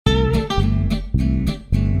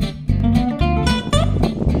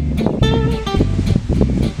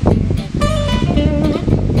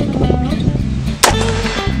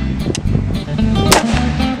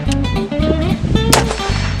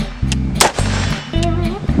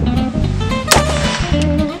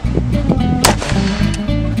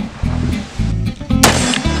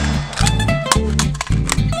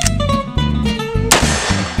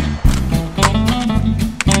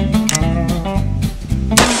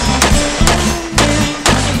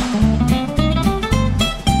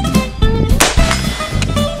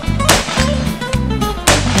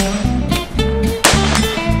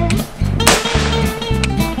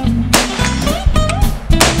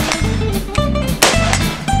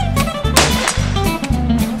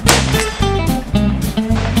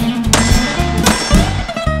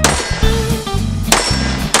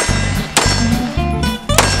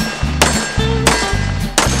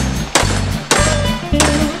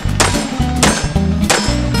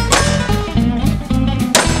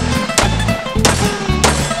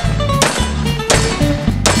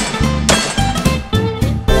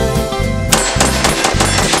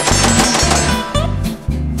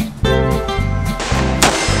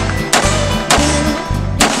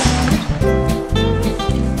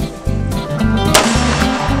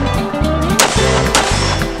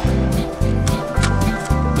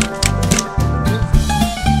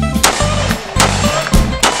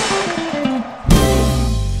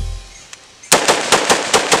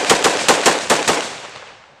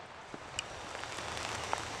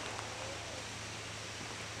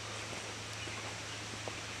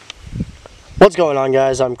What's going on,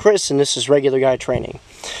 guys? I'm Chris, and this is Regular Guy Training.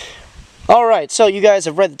 Alright, so you guys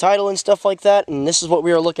have read the title and stuff like that, and this is what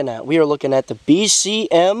we are looking at. We are looking at the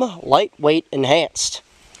BCM Lightweight Enhanced.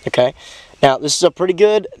 Okay? Now, this is a pretty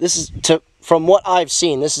good, from what I've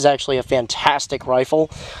seen, this is actually a fantastic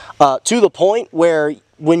rifle, to the point where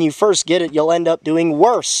when you first get it, you'll end up doing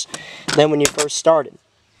worse than when you first started.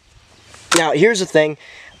 Now, here's the thing.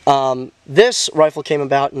 This rifle came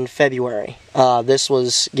about in February. This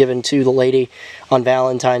was given to the lady on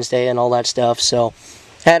Valentine's Day and all that stuff, so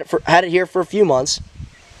had it here for a few months.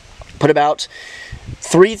 Put about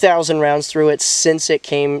 3,000 rounds through it since it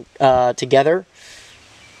came together,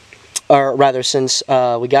 or rather since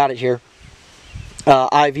we got it here.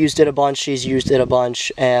 I've used it a bunch, she's used it a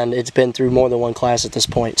bunch, and it's been through more than one class at this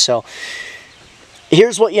point. So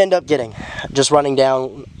here's what you end up getting, just running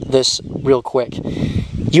down this real quick.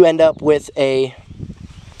 You end up with a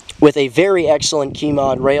very excellent key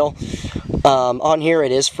mod rail. On here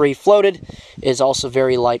it is free floated, it's also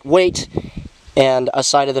very lightweight, and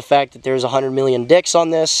aside of the fact that there's 100 million dicks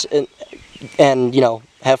on this, and you know,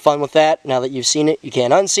 have fun with that. Now that you've seen it, you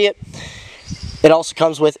can't unsee it. It also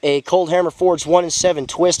comes with a Cold Hammer Forged 1-in-7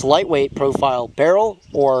 twist lightweight profile barrel,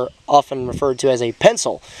 or often referred to as a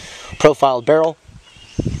pencil profiled barrel.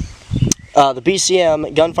 The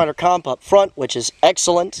BCM gunfighter comp up front, which is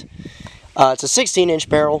excellent. It's a 16-inch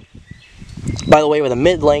barrel, by the way, with a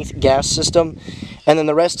mid-length gas system, and then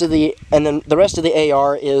the rest of the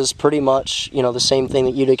AR is pretty much, you know, the same thing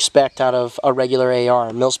that you'd expect out of a regular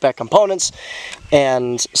AR, mil-spec components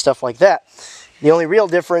and stuff like that. The only real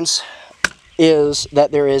difference is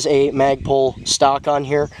that there is a Magpul stock on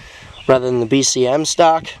here rather than the BCM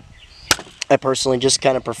stock. I personally just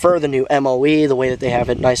kind of prefer the new MOE, the way that they have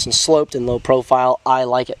it nice and sloped and low profile. I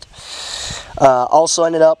like it. Also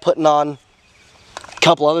ended up putting on a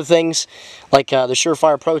couple other things, like the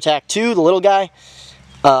Surefire ProTac 2, the little guy.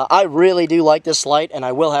 I really do like this light, and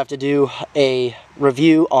I will have to do a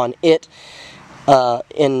review on it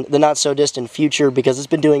in the not-so-distant future, because it's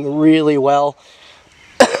been doing really well.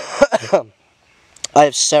 I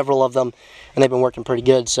have several of them, and they've been working pretty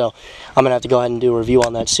good, so I'm going to have to go ahead and do a review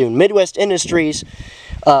on that soon. Midwest Industries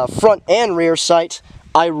front and rear sight.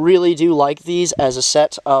 I really do like these as a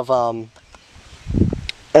set of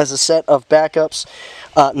backups,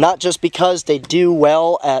 not just because they do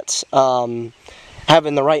well at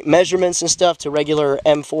having the right measurements and stuff to regular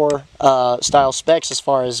M4 style specs as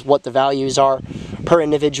far as what the values are per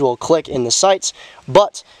individual click in the sights,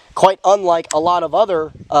 but quite unlike a lot of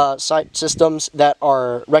other sight systems that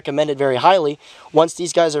are recommended very highly, once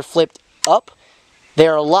these guys are flipped up, they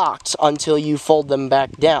are locked until you fold them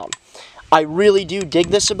back down. I really do dig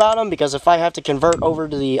this about them, because if I have to convert over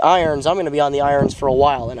to the irons, I'm going to be on the irons for a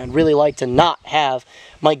while, and I'd really like to not have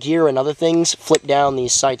my gear and other things flip down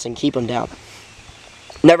these sights and keep them down.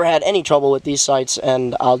 Never had any trouble with these sights,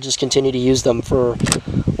 and I'll just continue to use them for,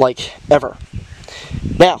 like, ever.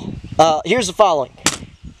 Now, here's the following,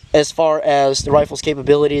 as far as the rifle's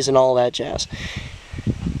capabilities and all that jazz.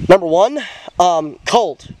 Number one,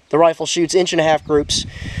 cold. The rifle shoots 1.5-inch groups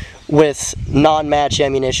with non-match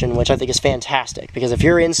ammunition, which I think is fantastic, because if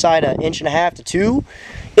you're inside 1.5 to 2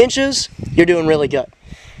 inches, you're doing really good.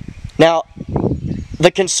 Now,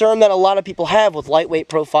 the concern that a lot of people have with lightweight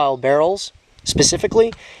profile barrels,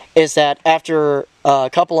 specifically, is that after a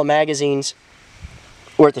couple of magazines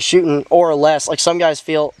worth of shooting or less, like some guys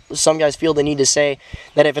feel they need to say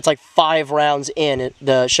that if it's like 5 rounds in,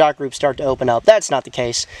 the shot groups start to open up. That's not the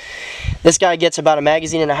case. This guy gets about 1.5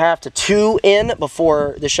 magazines to 2 in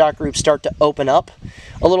before the shot groups start to open up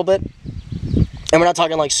a little bit. And we're not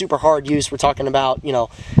talking like super hard use, we're talking about, you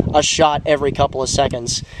know, a shot every couple of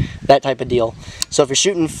seconds, that type of deal. So if you're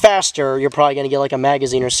shooting faster, you're probably going to get like a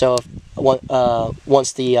magazine or so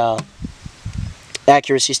once the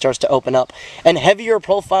accuracy starts to open up. And heavier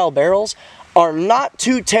profile barrels are not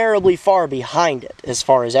too terribly far behind it as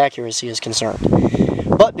far as accuracy is concerned.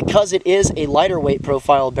 But because it is a lighter weight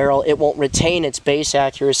profile barrel, it won't retain its base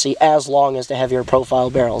accuracy as long as the heavier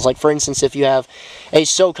profile barrels. Like for instance, if you have a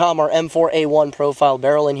SOCOM or M4A1 profile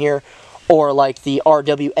barrel in here, or like the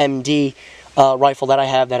RWMD rifle that I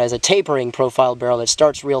have that has a tapering profile barrel that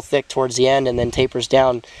starts real thick towards the end and then tapers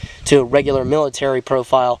down to a regular military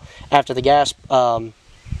profile after the gas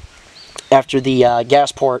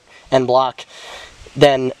port and block,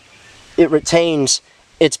 then it retains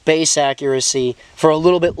its base accuracy for a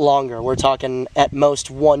little bit longer. We're talking at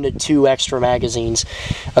most 1 to 2 extra magazines.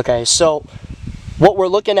 Okay, so what we're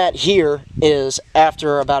looking at here is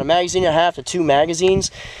after about 1.5 magazines to 2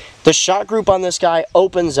 magazines, the shot group on this guy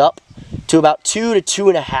opens up to about 2 to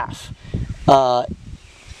 2.5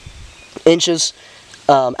 inches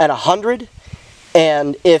at 100,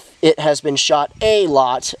 And if it has been shot a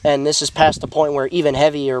lot, and this is past the point where even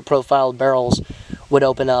heavier profiled barrels would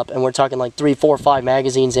open up, and we're talking like 3, 4, 5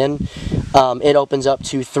 magazines in, it opens up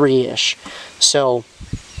to 3-ish. So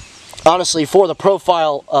honestly, for the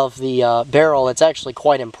profile of the barrel, it's actually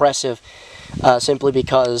quite impressive, simply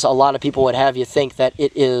because a lot of people would have you think that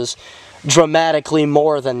it is dramatically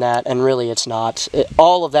more than that, and really it's not.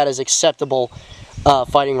 All of that is acceptable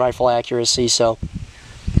fighting rifle accuracy, so,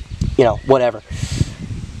 you know, whatever.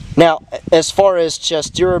 Now, as far as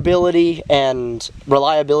just durability and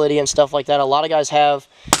reliability and stuff like that, a lot of guys have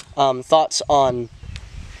thoughts on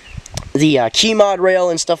the key mod rail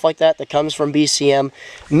and stuff like that comes from BCM.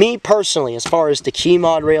 Me personally, as far as the key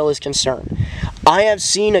mod rail is concerned, I have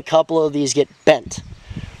seen a couple of these get bent.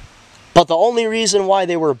 But the only reason why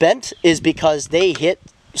they were bent is because they hit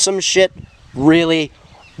some shit really,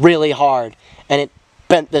 really hard. And it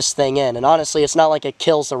bent this thing in. And honestly, it's not like it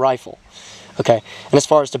kills the rifle. Okay, and as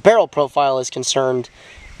far as the barrel profile is concerned,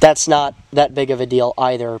 that's not that big of a deal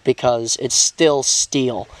either, because it's still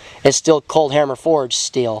steel. It's still cold hammer forged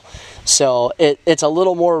steel. So it's a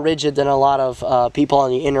little more rigid than a lot of people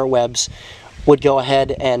on the interwebs would go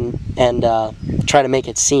ahead and try to make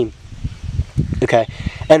it seem. Okay,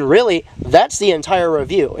 and really, that's the entire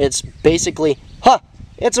review. It's basically,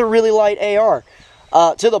 it's a really light AR.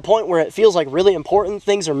 To the point where it feels like really important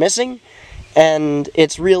things are missing, and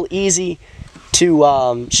it's real easy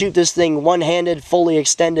to shoot this thing one-handed, fully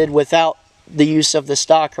extended, without the use of the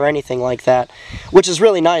stock or anything like that, which is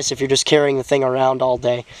really nice if you're just carrying the thing around all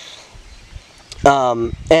day.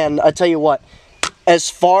 And I tell you what, as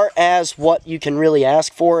far as what you can really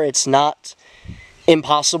ask for, it's not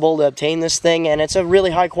impossible to obtain this thing, and it's a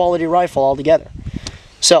really high-quality rifle altogether.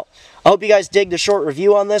 So, I hope you guys dig the short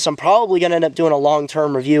review on this. I'm probably going to end up doing a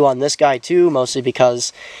long-term review on this guy too, mostly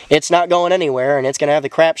because it's not going anywhere, and it's going to have the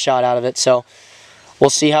crap shot out of it, so we'll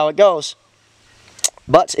see how it goes.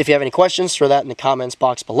 But if you have any questions, throw that in the comments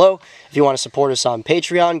box below. If you want to support us on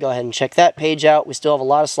Patreon, go ahead and check that page out. We still have a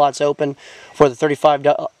lot of slots open for the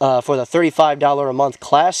 $35 a month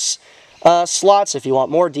class slots. If you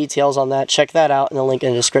want more details on that, check that out in the link in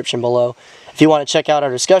the description below. If you want to check out our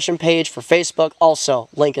discussion page for Facebook, also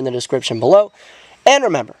link in the description below. And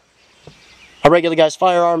remember, a regular guy's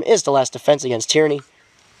firearm is the last defense against tyranny.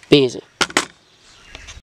 Be easy.